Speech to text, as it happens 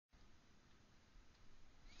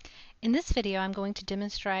In this video, I'm going to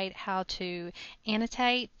demonstrate how to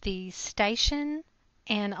annotate the station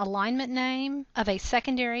and alignment name of a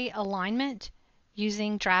secondary alignment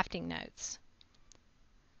using drafting notes.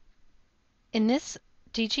 In this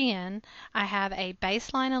DGN, I have a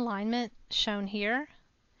baseline alignment shown here,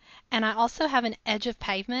 and I also have an edge of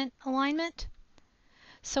pavement alignment.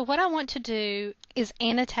 So what I want to do is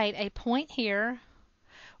annotate a point here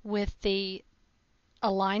with the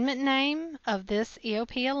alignment name of this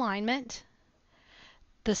EOP alignment,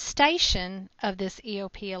 the station of this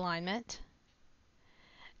EOP alignment,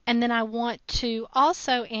 and then I want to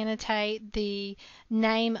also annotate the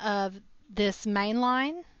name of this main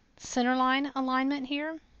line, center line alignment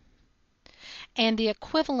here, and the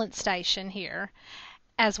equivalent station here,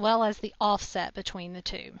 as well as the offset between the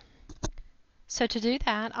two. So to do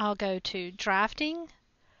that, I'll go to Drafting,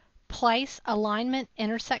 Place Alignment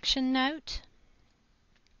Intersection Note.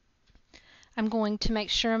 I'm going to make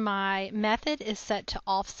sure my method is set to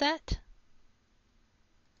offset.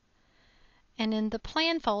 And in the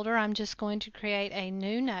plan folder, I'm just going to create a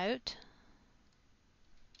new note.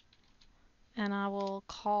 And I will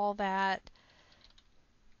call that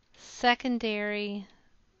secondary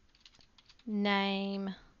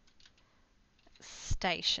name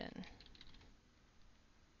station.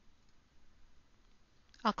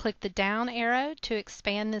 I'll click the down arrow to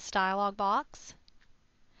expand this dialog box.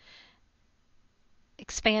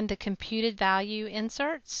 Expand the computed value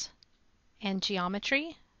inserts and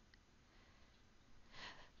geometry.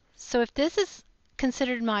 So if this is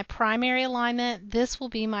considered my primary alignment, this will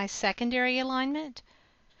be my secondary alignment.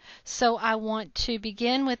 So I want to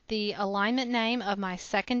begin with the alignment name of my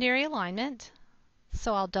secondary alignment.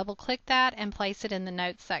 So I'll double click that and place it in the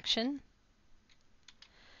notes section.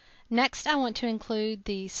 Next, I want to include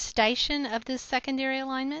the station of this secondary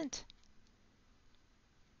alignment.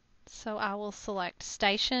 So I will select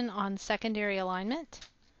Station on Secondary Alignment.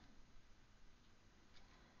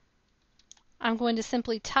 I'm going to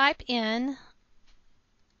simply type in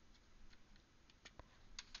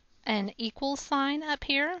an equal sign up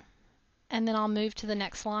here, and then I'll move to the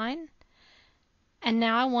next line. And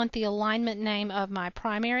now I want the alignment name of my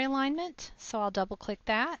primary alignment, so I'll double click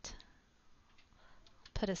that,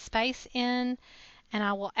 put a space in, and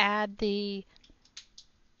I will add the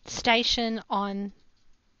station on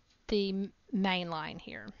the main line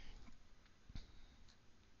here.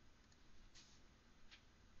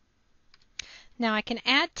 Now I can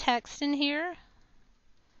add text in here,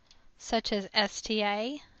 such as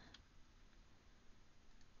STA,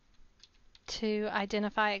 to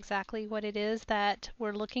identify exactly what it is that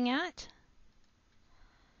we're looking at.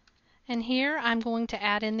 And here I'm going to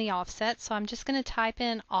add in the offset, so I'm just going to type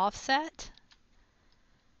in offset,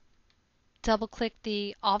 double click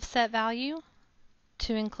the offset value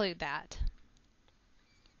to include that.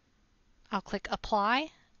 I'll click Apply,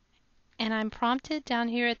 and I'm prompted down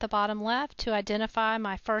here at the bottom left to identify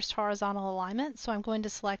my first horizontal alignment, so I'm going to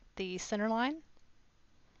select the center line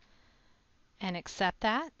and accept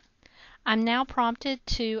that. I'm now prompted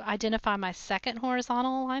to identify my second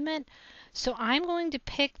horizontal alignment, so I'm going to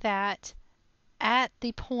pick that at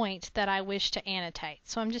the point that I wish to annotate.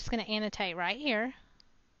 So I'm just going to annotate right here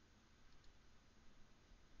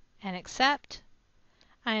and accept.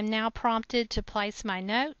 I am now prompted to place my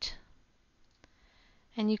note,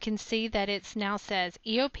 and you can see that it now says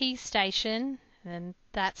EOP station, and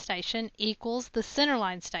that station equals the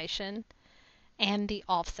centerline station and the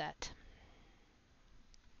offset.